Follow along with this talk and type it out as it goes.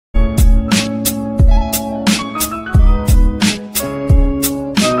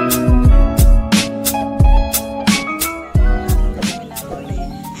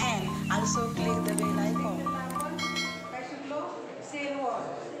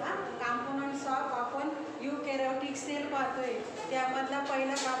पाहतोय त्यामधला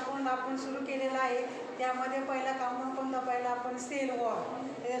पहिला कंपाऊंड आपण सुरू केलेला आहे. त्यामध्ये पहिला कंपाऊंड कोणता पाहिला आपण? Sale wall.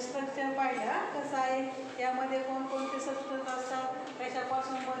 ते स्ट्रक्चर पाहिलं कसं आहे, त्यामध्ये कोणकोणते सबस्टन्स असतात,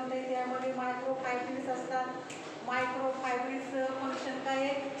 कशापासून बनते, त्यामध्ये मायक्रोफायब्रिल्स असतात. मायक्रोफायब्रिल्स फंक्शन काय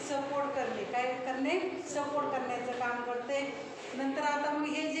आहे? सपोर्ट करणे. काय करणे? सपोर्ट करण्याचं काम करते. नंतर आता मग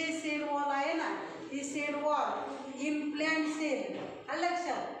हे जे सेल वॉल आहे ना, ही sale wall in plant sale, आलं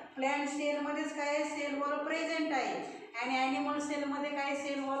लक्षात? प्लांट सेलमध्येच काय आहे? सेल वॉल प्रेझेंट आहे आणि ॲनिमल सेलमध्ये काय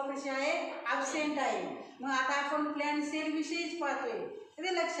सेल वॉल कशी आहे? ॲब्सेंट आहे. मग आता आपण प्लांट सेल विषयीच पाहतोय,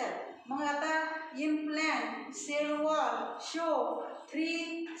 ते लक्षात. मग आता in plant sale wall show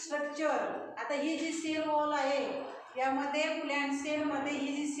 3 structure. आता ही जी सेल वॉल आहे यामध्ये प्लांट सेलमध्ये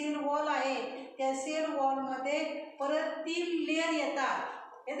ही जी सेल वॉल आहे त्या सेल वॉलमध्ये परत 3 लेयर येतात.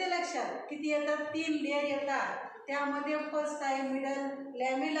 येते लक्षात? किती येतात? 3 लेयर येतात. त्यामध्ये फर्स्ट आहे मिडल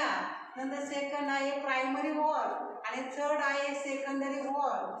लॅमिला, नंतर सेकंड आहे प्रायमरी वॉल आणि थर्ड आहे सेकंडरी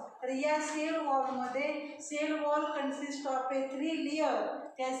वॉल. तर या sale वॉलमध्ये sale wall consist of 3 layer.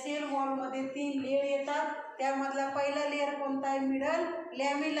 त्या सेल वॉलमध्ये 3 लेयर येतात. त्यामधला पहिला लेयर कोणता आहे? मिडल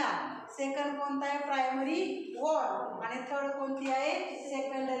लॅमिला. सेकंड कोणता आहे? प्रायमरी वॉल आणि थर्ड कोणती आहे?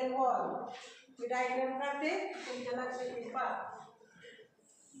 Secondary wall. मी डायग्राम काढते, तुमच्या लक्षात येईल पहा.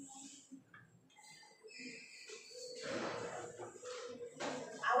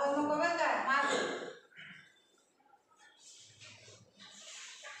 आवाज नको बरं का माझं.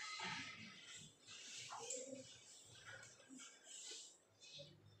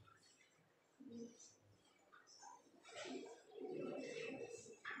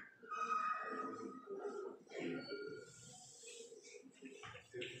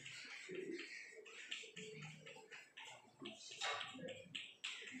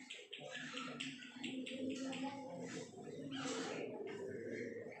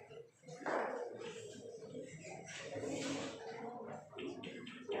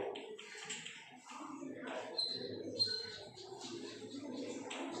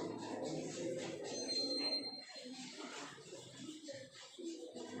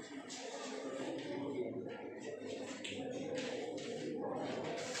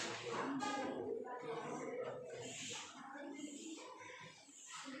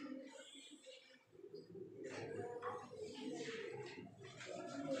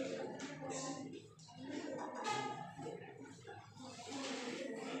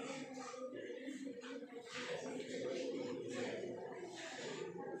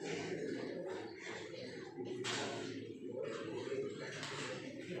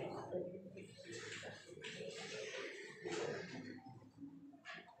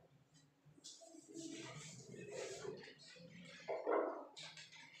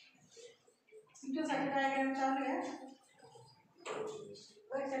 तुमच्यासाठी डायग्राम चालू आहे,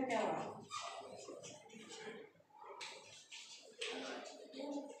 लक्षात ठेवा.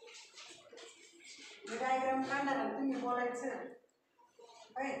 डायग्राम काढणार तुम्ही बोलायचं.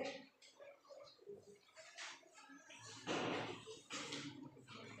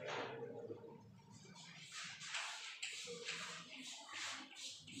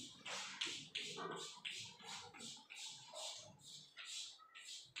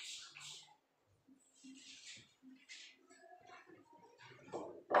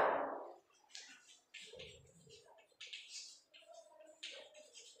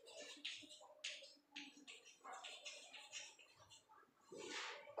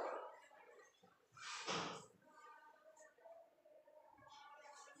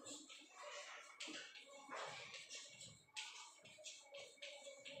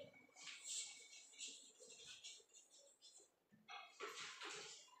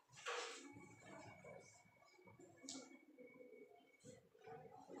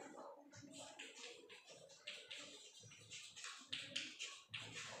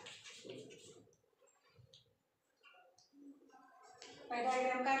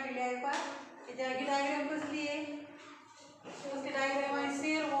 डायग्राम काढलेली आहे पहा. ही डायग्राम कसली आहे? डायग्राम आहे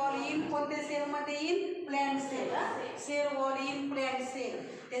सेल वॉल इन कोणत्या सेलमध्ये? In plant sale. Sale wall in plant sale.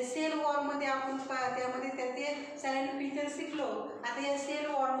 त्या सेल वॉलमध्ये आपण त्यामध्ये त्याचे सायलेंट फीचर शिकलो. आता या सेल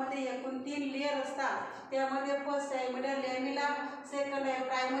वॉलमध्ये एकूण 3 लेयर असतात. त्यामध्ये फर्स्ट आहे मिडल लॅमिला, सेकंड आहे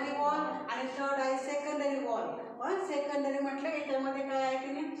प्रायमरी वॉल आणि थर्ड आहे सेकंडरी वॉल. सेकंडरी म्हटलं याच्यामध्ये काय आहे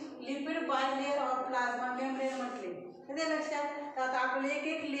की नाही? लिपिड बायलेअर ऑफ प्लाझ्मा मेम्ब्रेन म्हटले. ते लक्षात. तर आता आपल्याला एक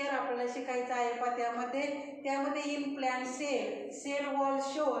एक लेअर आपल्याला शिकायचं आहे पहा. त्यामध्ये in plant sale sale wall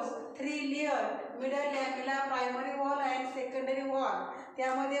shows 3 layer middle लॅमिला, primary wall and secondary wall.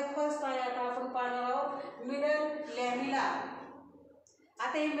 त्यामध्ये फर्स्ट आहे आता आपण पाहणार आहोत मिडल लॅमिला.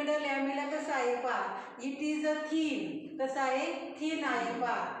 आता हे मिडल लॅमिला कसं आहे पहा. It is a thin. कसं आहे? थीन आहे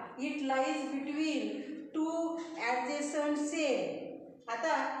पहा. It lies between two ॲडजेसंट sale.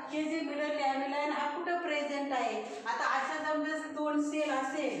 आता हे जे मिडल लॅमेला आहे हा कुठं प्रेझेंट आहे. आता अशा समजा 2 सेल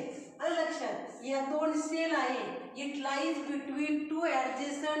असेल, आलं लक्षात, या 2 सेल आहे. It lies between 2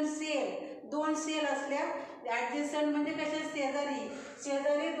 ॲडजेसंट sale. 2 sale असल्या, ॲडजेसंट म्हणजे कशा, शेजारी,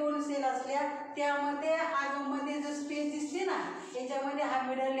 शेजारी 2 सेल असल्या त्यामध्ये हा जो मध्ये जो स्पेस दिसते ना याच्यामध्ये हा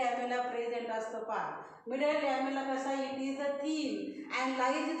मिडल लॅमेला प्रेझेंट असतो. पहा मिडल लॅमेला कसा, it is a thin and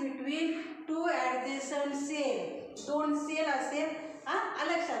lies between 2 ॲडजेसंट sale. 2 sale असेल,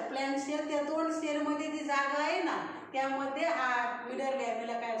 लक्षात, प्लॅन सेल, त्या 2 सेलमध्ये जी जागा आहे ना त्यामध्ये हा मिडल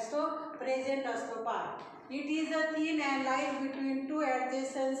लॅमेला काय असतो, प्रेझेंट असतो. पहा it is a thin and lies between 2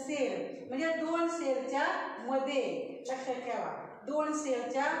 ॲडजेसंट sale, म्हणजे 2 सेलच्या मध्ये, लक्षात ठेवा 2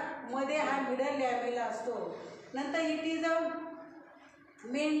 सेलच्या मध्ये हा मिडल लॅमेला असतो. नंतर it is a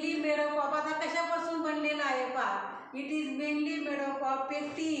mainly made up of, आता कशापासून बनलेला आहे पहा, it is mainly made up of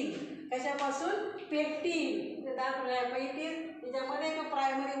pectin. कशापासून, पेक्टिन दाखवलेलं आहे. पण इट इज त्याच्यामध्ये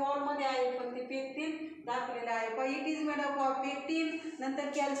प्रायमरी वॉलमध्ये आहे पण ते पेक्टिन दाखवलेलं आहे. पण it is made up of pectin. नंतर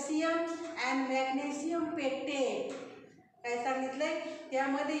कॅल्शियम अँड मॅग्नेशियम पेक्टेट. काय सांगितलंय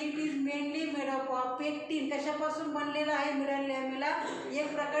त्यामध्ये, it is mainly made up of pectin. कशापासून बनलेलं आहे मिडल लॅमेला,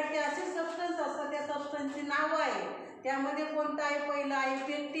 एक प्रकारचे असे सबस्टन्स असतात, त्या सबस्टन्सचे नाव आहे. त्यामध्ये कोणतं आहे, पहिलं आहे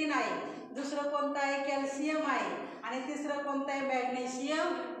पेक्टिन आहे, दुसरं कोणतं आहे कॅल्शियम आहे आणि तिसरं कोणतं आहे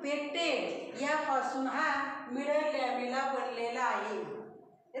मॅग्नेशियम पेक्टेट. यापासून हा मिडल लॅमेला बनलेला आहे.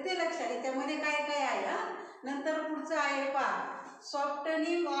 येते लक्षात, त्यामध्ये काय काय आहे. नंतर पुढचं आहे पहा,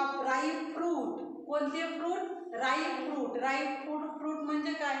 सॉफ्टनिंग ऑफ राईप फ्रूट. कोणते fruit, ripe fruit. Ripe fruit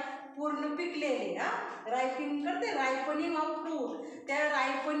म्हणजे काय, पूर्ण पिकलेले. रायपिंग करते, रायपनिंग ऑफ फ्रूट. त्या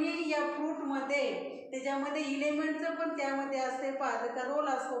रायपनिंग या फ्रूटमध्ये त्याच्यामध्ये इलेमेंटचं पण त्यामध्ये असते. पहा त्याचा रोल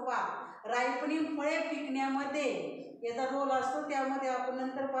असतो. पहा रायपनिंग फळे पिकण्यामध्ये याचा रोल असतो. त्यामध्ये आपण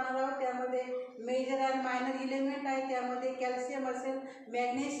नंतर पाहणार आहोत. त्यामध्ये मेजर अँड मायनर इलेमेंट आहे. त्यामध्ये कॅल्शियम असेल,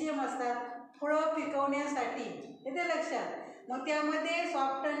 मॅग्नेशियम असतात फळं पिकवण्यासाठी. येते लक्षात. मग त्यामध्ये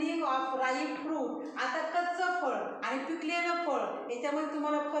सॉफ्टनिंग ऑफ राईप फ्रूट. आता कच्चं फळ आणि पिकलेलं फळ याच्यामध्ये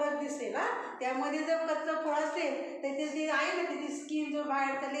तुम्हाला फरक दिसेल. त्यामध्ये जर कच्चं फळ असेल त्याचे जे आहे ना त्याची स्किन जो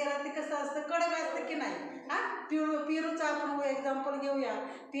बाहेरचा लेअर ते कसं असतं, कडक असतं की नाही. पेरूचं आपण एक्झाम्पल घेऊया.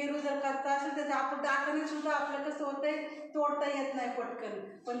 पेरू जर कच्चा असेल त्याचं आपण दाताने सुद्धा आपलं कसं होतंय, तोडता येत नाही पटकन.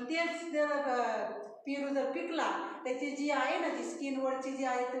 पण तेच जर पेरू जर पिकला त्याची जी आहे ना ती स्किनवरची जी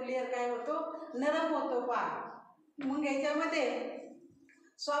आहे तो लेअर काय होतो, नरम होतो. पहा मग याच्यामध्ये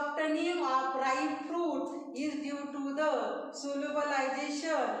softening of ripe fruit is due to the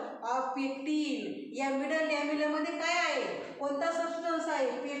सोल्युबलायझेशन of pectin. या मिडल लॅमेलामध्ये काय आहे, कोणता सबस्टन्स आहे,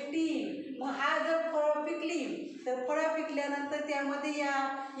 पेक्टिन. मग हा जर फळं पिकली तर फळं पिकल्यानंतर त्यामध्ये या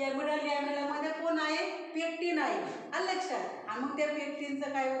मिडल लॅमेलामध्ये कोण आहे, पेक्टिन आहे. लक्षात. आणि मग त्या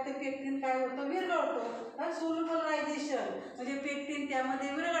पेक्टिनचं काय होतं, पेक्टिन काय होतं, विरघळतो. सोल्युबलायझेशन म्हणजे पेक्टिन त्यामध्ये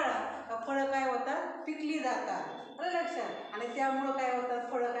विरघळा, फळं काय होतात, पिकली जातात. लक्षात. आणि त्यामुळं काय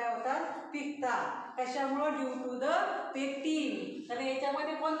होतात, फळं काय होतात, पिकतात. कशामुळं, ड्यू टू द पेक्टिन. तर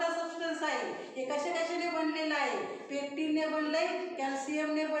याच्यामध्ये कोणता सबस्टन्स आहे, हे कशाने बनलेलं आहे, पेक्टिनने बनलंय,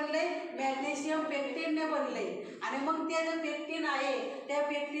 कॅल्शियमने बनलंय, मॅग्नेशियम पेक्टिनने बनलंय. आणि मग ते जे पेक्टिन आहे त्या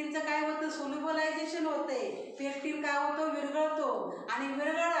पेक्टिनचं काय होतं, सोल्युबलायझेशन होतंय. पेक्टिन काय होतं, विरघळतो आणि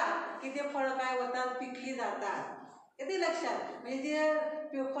विरघळा की ते फळं काय होतात, पिकली जातात. येते लक्षात. म्हणजे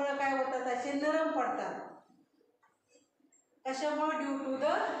ते फळं काय होतात, असे नरम पडतात. कशामुळे, ड्यू टू द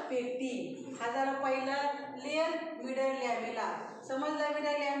पेक्टिन. हा झाला पहिला लेअर मिडल लॅमेला. समजला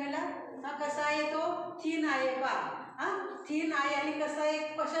मिडल लॅमेला कसा आहे, तो थिन आहे. पहा थिन आहे आणि कसा आहे,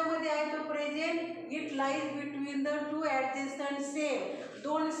 कशामध्ये आहे तो present, it lies between the 2 ॲडजेसंट sale.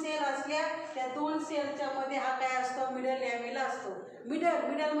 2 sale असल्या त्या 2 सेलच्या मध्ये हा काय असतो, मिडल लॅमेला असतो.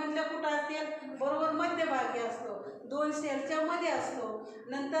 मिडल म्हटलं कुठं असेल, बरोबर मध्यभागी असतो, 2 सेलच्या मध्ये असतो.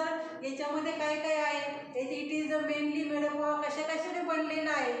 नंतर याच्यामध्ये काय काय आहे, it is mainly made up of, कशाने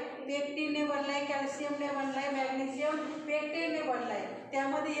बनलेला आहे, पेक्टिनने बनलाय, कॅल्शियमने बनलाय, मॅग्नेशियम पेक्टिनने बनलाय.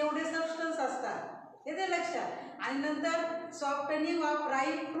 त्यामध्ये एवढे सबस्टन्स असतात. येते लक्षात. आणि नंतर softening of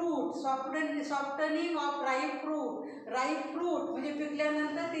ripe fruit. Softening of ripe fruit. Ripe fruit म्हणजे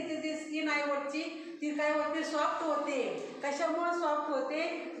पिकल्यानंतर त्याची जी स्किन आहे वरची ती काय होते, सॉफ्ट होते. कशामुळे सॉफ्ट होते,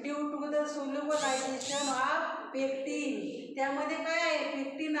 due to the सोल्युबलायझेशन of pectin. त्यामध्ये काय आहे,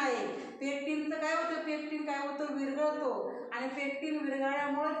 पेक्टिन आहे. पेक्टिनचं काय होतं, पेक्टिन काय होतं, विरघळतो आणि पेक्टिन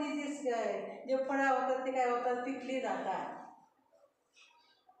विरघळल्यामुळे ती जे फळं होतात ते काय होतात, पिकली जातात.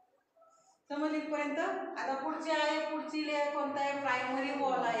 समजलीपर्यंत. आता पुढची आहे, पुढची लेअर कोणता आहे, प्रायमरी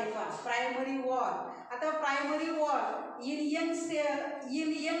वॉल आहे. Primary wall. आता primary wall in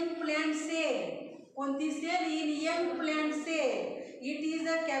young plant sale. कोणती sale, in young plant sale. It is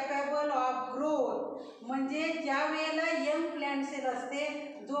capable of growth. म्हणजे ज्या वेळेला यंग प्लांट सेल असते,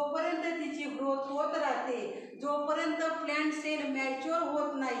 जोपर्यंत तिची ग्रोथ होत राहते, जोपर्यंत प्लांट सेल मॅच्युअर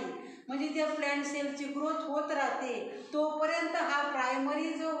होत नाही, म्हणजे त्या प्लांट सेलची ग्रोथ होत राहते, तोपर्यंत हा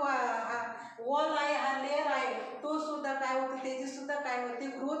प्रायमरी जो वॉल आहे, हा लेअर आहे, तो सुद्धा काय होतो, त्याची सुद्धा काय होते,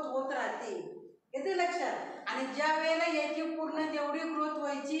 ग्रोथ होत राहते. येते लक्षात. आणि ज्या वेळेला याची पूर्ण जेवढी ग्रोथ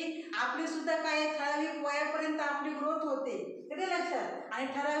व्हायची, आपली सुद्धा काय ठराविक वयापर्यंत आपली ग्रोथ होते. येते लक्षात. आणि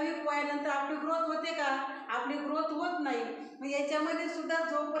ठराविक वयानंतर आपली ग्रोथ होते का? आपली ग्रोथ होत नाही. मग याच्यामध्ये सुद्धा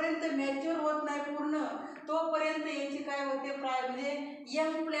जोपर्यंत मॅच्युअर होत नाही पूर्ण, तोपर्यंत याची काय होते, म्हणजे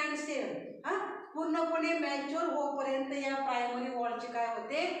यंग प्लांट सेल पूर्णपणे मॅच्युअर होईपर्यंत या प्रायमरी वॉलची काय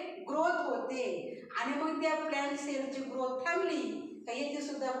होते, ग्रोथ होते. आणि मग त्या प्लांट सेलची ग्रोथ थांबली का याची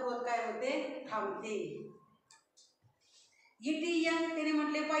सुद्धा ग्रोथ काय होते, थांबते. इट इज यंग, त्याने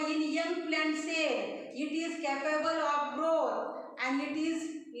म्हटले पाहिजे, in young plant sale it is capable of growth and it is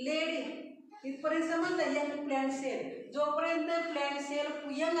laid. इथपर्यंत समजलं. यंग प्लांट सेल, जोपर्यंत प्लांट सेल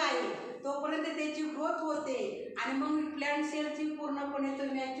यंग आहे तोपर्यंत त्याची ग्रोथ होते. आणि मग प्लांट सेलची पूर्णपणे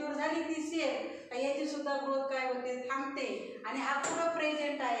तो मॅच्युअर झाली ती सेल, याची सुद्धा ग्रोथ काय होते, थांबते. आणि हा कुठं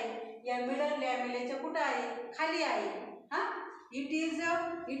प्रेझेंट आहे, या मिडल लॅमेलाच्या कुठं आहे, खाली आहे.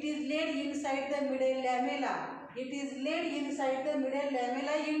 It is laid inside the middle लॅमेला. It is laid inside the middle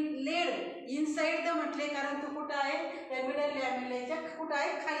लॅमेला. Laid inside the म्हटले कारण तो कुठं आहे, त्या मिडल लॅमेलाच्या कुठं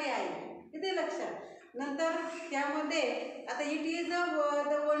आहे, खाली आहे. इथे लक्षात. नंतर त्यामध्ये आता it is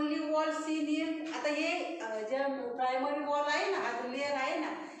the only wall seen in. आता हे जे प्रायमरी वॉल आहे ना, हा जो लेअर आहे ना,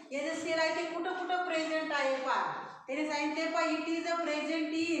 हे जे सेल आहे ते कुठं कुठं प्रेझेंट आहे पहा. त्याने सांगितले पहा, it is a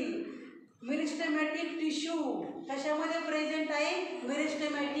present in मेरिस्टेमॅटिक tissue. कशामध्ये प्रेझेंट आहे,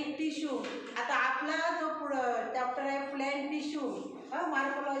 मेरिस्टेमॅटिक टिश्यू. आता आपला जो पुढं चॅप्टर आहे plant tissue,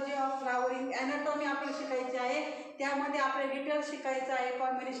 morphology of flowering, anatomy आपल्याला शिकायची आहे. त्यामध्ये आपल्याला डिटेल्स शिकायचं आहे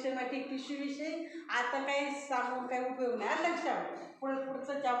पहा मेरिस्टेमॅटिक टिश्यू विषयी. आता काही सांगून काही उपयोग नाही. लक्षात.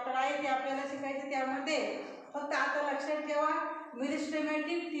 पुढचं चॅप्टर आहे ते आपल्याला शिकायचं. त्यामध्ये फक्त आता लक्षात ठेवा,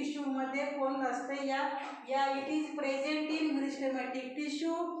 मेरिस्टेमॅटिक टिश्यूमध्ये कोण नसते, या it is present in मेरिस्टेमॅटिक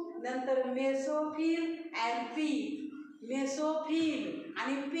tissue. नंतर मेसोफिल अँड पीथ. मेसोफिल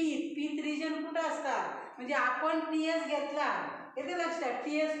आणि पीथ रिजन कुठं असतात, म्हणजे आपण टीएस घेतला, येते लक्षात.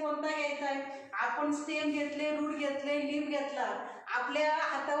 टीएस कोणता घ्यायचा आहे, आपण स्टेम घेतले, रूट घेतले, लीफ घेतला. आपल्या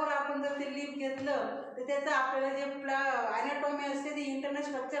हातावर आपण जर ते लीफ घेतलं तर त्याचं आपल्याला जे ॲनाटॉमी असते, ते इंटरनल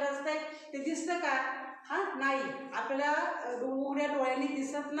स्ट्रक्चर असते, ते दिसतं का, नाही. आपल्याला उघड्या डोळ्यांनी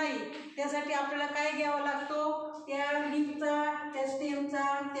दिसत नाही. त्यासाठी आपल्याला काय घ्यावं लागतो, त्या लीफचा, त्या स्टेमचा,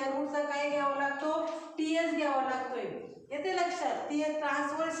 त्या रूटचा काय घ्यावा लागतो, टीएस घ्यावा लागतोय. येते लक्षात. टीएस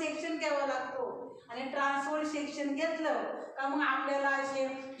ट्रान्सफर सेक्शन घ्यावा लागतो. आणि ट्रान्सफर सेक्शन घेतलं का मग आपल्याला असे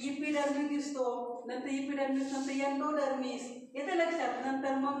इपिडर्मिस दिसतो, नंतर इपिडर्मिस, नंतर एंडोडर्मिस. येते लक्षात.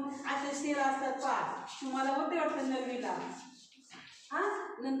 नंतर मग असे सेल असतात पहा, तुम्हाला होते वाटतं नववीला.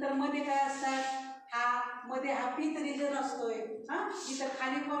 नंतर मध्ये काय असतात, मध्ये हा पीथ रिजन असतोय. इथं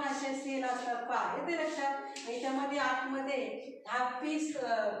खाली पण असे सेल असतात पहा. येते लक्षात. याच्यामध्ये आतमध्ये हा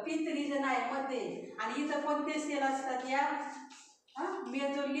पीथ रिजन आहे मध्ये. आणि इथं कोणते सेल असतात, या मी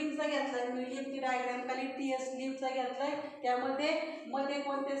जो लीफचा घेतलाय, मी लीफची डायग्राम खाली टीएस लीफचा घेतलाय, त्यामध्ये मध्ये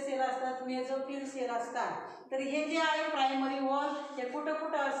कोणते सेल असतात, मेसोफिल सेल असतात. तर हे जे आहे प्रायमरी वॉल, हे कुठं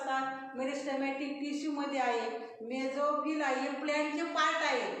कुठं असतात, मेरिस्टेमॅटिक टिश्यू मध्ये आहे. मेसोफिल आहे, प्लांटचे पार्ट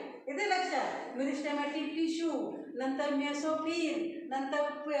आहे. येते लक्षात. मेरिस्टेमॅटिक टिश्यू, नंतर मेसोफिल, नंतर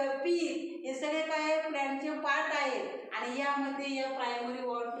पीथ, हे सगळे काय आहे, प्लांटचे पार्ट आहेत. आणि यामध्ये या प्रायमरी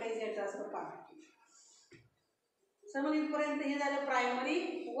वॉल प्रेझेंट असतं पहा. समज इथपर्यंत हे झालं प्रायमरी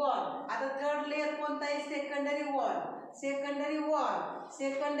वॉल. आता थर्ड लेअर कोणता आहे, secondary wall.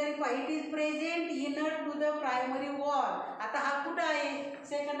 Secondary it is present inner to the primary wall. आता हा कुठं आहे,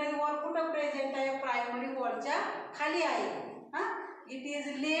 सेकंडरी वॉल कुठं प्रेझेंट आहे, प्रायमरी वॉलच्या खाली आहे. It is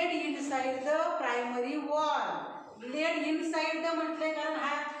laid inside the primary wall. Laid inside the म्हटलंय कारण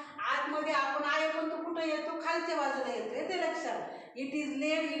हा आतमध्ये आपण आहे, पण तो कुठं येतो, खालच्या बाजूला येतो. येते लक्षात. It is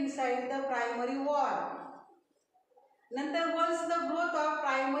laid inside the primary wall. नंतर once the growth of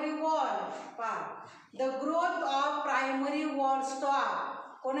primary wall, the growth of primary wall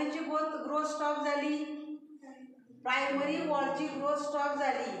stop. कोणाची ग्रोथ स्टॉप झाली, प्रायमरी वॉलची ग्रोथ स्टॉप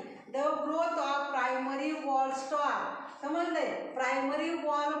झाली. The growth of primary wall stop. समजले. प्रायमरी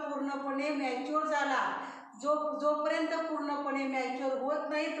वॉल पूर्णपणे mature झाला. जोपर्यंत पूर्णपणे mature होत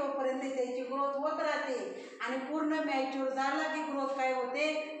नाही तोपर्यंत त्याची ग्रोथ होत राहते. आणि पूर्ण मॅच्युअर झाला की ग्रोथ काय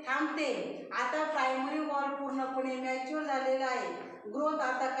होते, थांबते. आता प्रायमरी वॉल पूर्णपणे मॅच्युअर झालेला आहे, ग्रोथ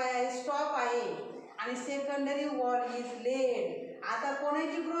आता काय आहे, स्टॉप आहे. आणि सेकंडरी वॉल इज लेड. आता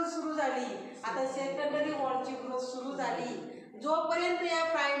कोणाची ग्रोथ सुरू झाली, आता सेकंडरी वॉलची ग्रोथ सुरू झाली. जोपर्यंत या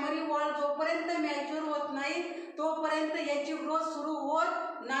प्रायमरी वॉल जोपर्यंत मॅच्युअर होत नाही तोपर्यंत याची ग्रोथ सुरू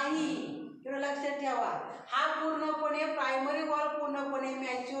होत नाही. एवढं लक्षात ठेवा. हा पूर्णपणे प्रायमरी वॉल पूर्णपणे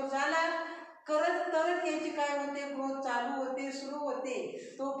मॅच्युअर झाला तरच याची काय होते, ग्रोथ चालू होते, सुरू होते.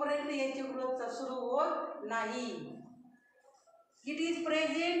 तोपर्यंत याची ग्रोथ सुरू होत नाही. It is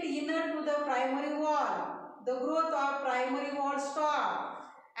present inner to the primary wall. The growth of primary wall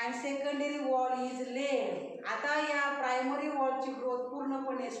stop and secondary wall is laid. आता या प्रायमरी वॉलची ग्रोथ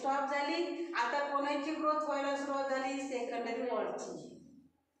पूर्णपणे स्टॉप झाली. आता कोणाची ग्रोथ व्हायला सुरुवात झाली, secondary वॉलची.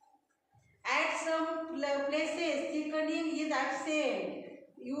 At some places thickening is absent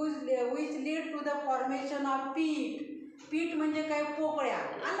which lead to the formation of pit. पीठ म्हणजे काय, पोकळ्या.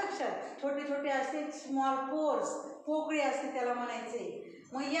 लक्षात, छोटे छोटे असे स्मॉल पोर्स, पोकळी असते त्याला म्हणायचे.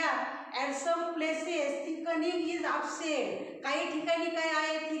 मग या at some places thickening is absent. काही ठिकाणी काय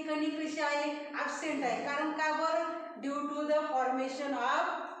आहे, थिकनिंग कशी आहे, ॲब्सेंट आहे. कारण का बरं, due to the formation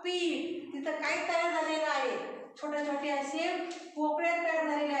of पीठ. तिथं काय तयार झालेलं आहे, छोटे छोटे असे पोकळ्या तयार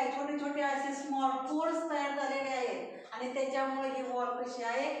झालेले आहेत, छोटे छोटे असे स्मॉल पोर्स तयार झालेले आहेत. आणि त्याच्यामुळे ही वॉल कशी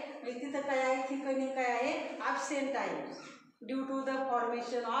आहे, म्हणजे तिथं काय आहे, थिकनिंग काय आहे, ॲब्सेंट आहे, due to the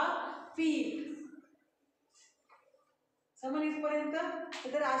formation of पीठ. समज इथपर्यंत.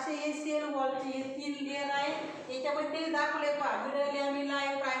 तर असे हे सेल वॉलचे हे 3 लेअर आहेत. याच्यामध्ये दाखवले पहा, मिडल लॅमिला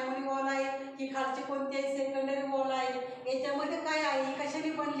आहे, प्रायमरी वॉल आहे, ही खालची कोणती आहे, सेकंडरी वॉल आहे. याच्यामध्ये काय आहे, ही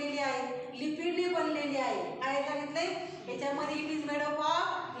कशाने बनलेली आहे, लिपिडने बनलेली आहे. काय सांगितलंय याच्यामध्ये, it is made up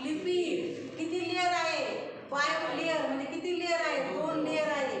of lipid. किती लेअर आहे, 5 लेअर. म्हणजे किती लेअर आहे, 2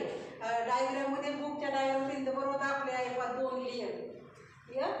 लेअर आहे. डायग्राम मध्ये, बुकच्या डायग्राम बरोबर दाखवले आहे पहा, 2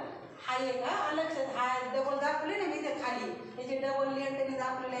 लेअर. हा एक लक्षात, हा डबल दाखवले ना मी ते खाली, त्याचे डबल लेअर त्यांनी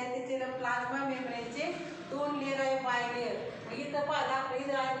दाखवलेले आहे. त्याचे प्लाझ्मा मेम्ब्रेनचे 2 लेअर आहे, 5 लेअर. इथं पहा दाखवलं,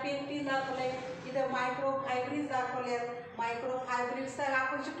 इथं आहे पेक्टिन दाखवलंय, इथं मायक्रोफायब्रिल्स दाखवले आहेत. मायक्रोफायब्रिल्स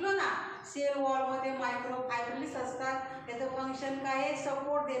आपण शिकलो ना, सेल वॉलमध्ये मायक्रोफायब्रिल्स असतात. त्याचं फंक्शन काय आहे,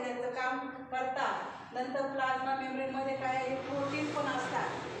 सपोर्ट देण्याचं काम करतात. नंतर प्लाझ्मा मेम्ब्रेनमध्ये काय आहे, प्रोटीन पण असतात,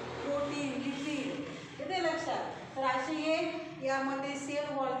 प्रोटीन, लिपिड. येते लक्षात. तर असे हे यामध्ये सेल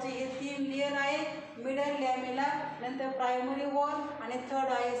वॉलचे हे 3 लेअर आहे. मिडल लॅमिला, नंतर प्रायमरी वॉल आणि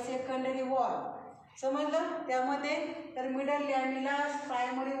थर्ड आहे सेकंडरी वॉल. समजलं त्यामध्ये. तर मिडल लॅमिला,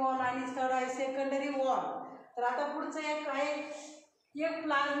 प्रायमरी वॉल आणि थर्ड आहे सेकंडरी वॉल. तर आता पुढचं एक आहे, एक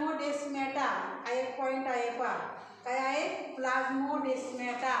प्लाझ्मोडेस्माटा. हा एक पॉईंट आहे पहा, काय आहे,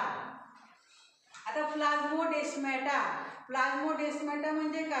 प्लाझ्मोडेस्माटा. आता प्लाझ्मोडेस्माटा, प्लाझ्मोडेस्माटा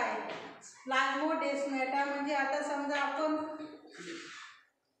म्हणजे काय, प्लाझ्मोडेस्माटा म्हणजे आता समजा आपण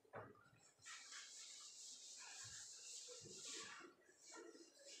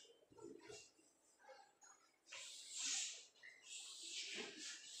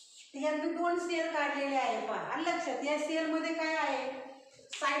यात 2 सेल काढलेले आहे पहा. लक्षात, या सेलमध्ये काय आहे,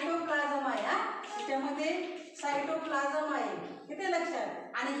 सायटोप्लाझम आहे. त्याच्यामध्ये सायटोप्लाझम आहे, किती लक्षात.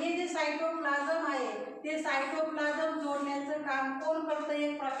 आणि हे जे सायटोप्लाझम आहे ते सायटोप्लाझम जोडण्याचं काम कोण करतं,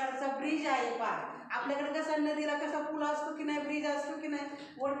 एक प्रकारचा ब्रिज आहे पहा. आपल्याकडे कसा नदीला कसा पूल असतो की नाही, ब्रिज असतो की नाही,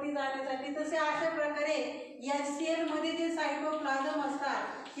 वरती जाण्यासाठी, तसे अशा प्रकारे या सेलमध्ये जे सायटोप्लाझम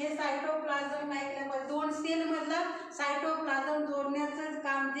असतात, हे सायटोप्लाझम काय केलं पाहिजे, 2 सेलमधला सायटोप्लाझम जोडण्याचं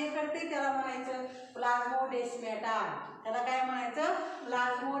काम जे करते त्याला म्हणायचं प्लाझ्मोडेस्माटा. त्याला काय म्हणायचं,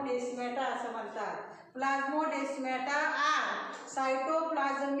 प्लाझ्मोडेस्माटा असं म्हणतात. प्लाझ्मोडेस्माटा आर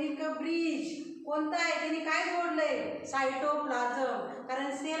सायटोप्लाझमिक ब्रिज. कोणता आहे, त्यांनी काय जोडलंय, सायटोप्लाझम.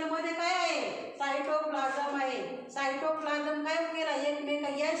 कारण सेलमध्ये काय आहे, सायटोप्लाझम आहे. सायटोप्लाझम काय केला, एकमेका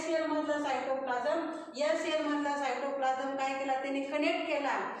या सेलमधला सायटोप्लाझम या सेलमधला सायटोप्लाझम काय केला, त्यांनी कनेक्ट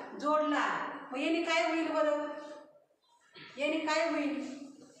केला, जोडला. मग याने काय होईल बरं, याने काय होईल,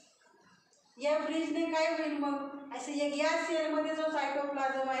 या ब्रिजने काय होईल, मग असं एक या सेलमध्ये जो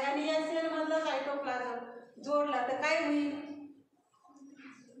सायटोप्लाझम आहे आणि या सेलमधला सायटोप्लाझम जोडला तर काय होईल,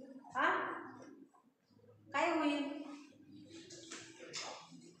 काय होईल,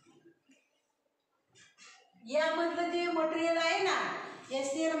 यामधलं जे मटेरियल आहे ना या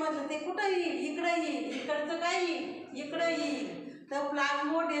सेलमधलं ते कुठं येईल, इकडं येईल. इकडचं काय येईल, इकडं येईल. तर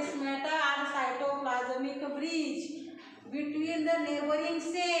प्लाझ्मोडेस्माटा R सायटोप्लाझमिक bridge between the neighbouring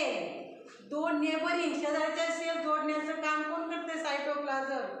sale. 2 neighbouring शेजारच्या सेल जोडण्याचं काम कोण करते,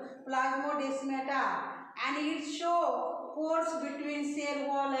 cytoplasm, प्लाझ्मोडेस्माटा. and it show pores between cell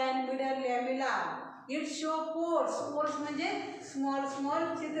wall and middle lamella. It show pores, pores म्हणजे small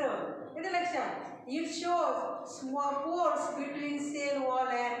छिद्र. येते लक्षात. It shows small pores between cell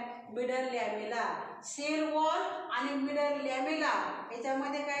wall and middle lamella. Cell wall आणि middle lamella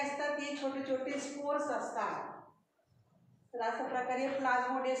याच्यामध्ये काय असतात, हे छोटे छोटे स्पोर्स असतात. तर अशा प्रकारे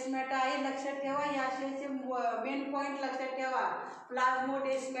प्लाझ्मोडेस्माटा आहे. लक्षात ठेवा, या शेलचे मेन पॉईंट लक्षात ठेवा.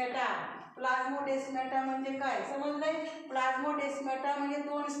 प्लाझ्मोडेस्माटा. प्लाझ्मोडेस्माटा म्हणजे काय समजलंय? प्लाझ्मोडेस्माटा म्हणजे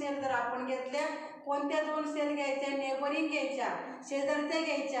दोन सेल जर आपण घेतल्या, कोणत्या दोन सेल घ्यायच्या? नेबरिंग घ्यायच्या, शेजारच्या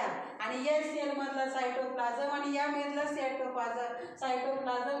घ्यायच्या, आणि या सेलमधला सायटोप्लाझम आणि या मधला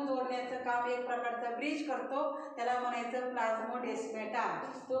सायटोप्लाझम जोडण्याचं काम एक प्रकारचा ब्रिज करतो, त्याला म्हणायचं प्लाझ्मोडेस्माटा.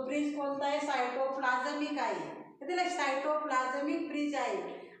 तो ब्रिज कोणता आहे? सायटोप्लाझमिक आहे. त्याला सायटोप्लाझमिक ब्रिज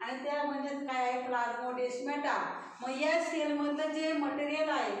आहे. आणि त्या म्हणजेच काय आहे? प्लाझ्मोडेस्माटा. मग या सेलमधलं जे मटेरियल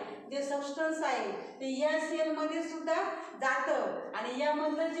आहे, जे सबस्टन्स आहे, ते या सेलमध्ये सुद्धा जातं, आणि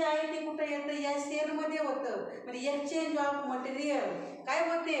यामधलं जे आहे ते कुठं येतं? या सेलमध्ये होतं. म्हणजे एक्सचेंज ऑफ मटेरियल काय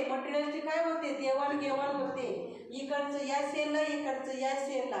होते? मटेरियलची काय होते? देवाणघेवाण होते. इकडचं या सेलला, इकडचं या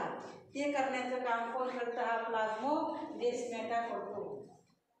सेलला. ते करण्याचं काम कोण करतं? हा प्लाझ्मोडेस्माटा करतो.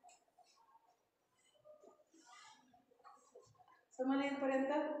 समजलं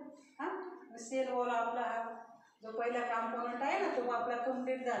इथपर्यंत? हां, सेल वॉल आपला हा जो पहिला कॉम्पोनंट आहे ना, तो आपला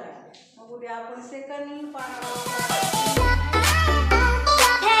कंप्लीट झाला. मग उद्या आपण सेकंड पार्ट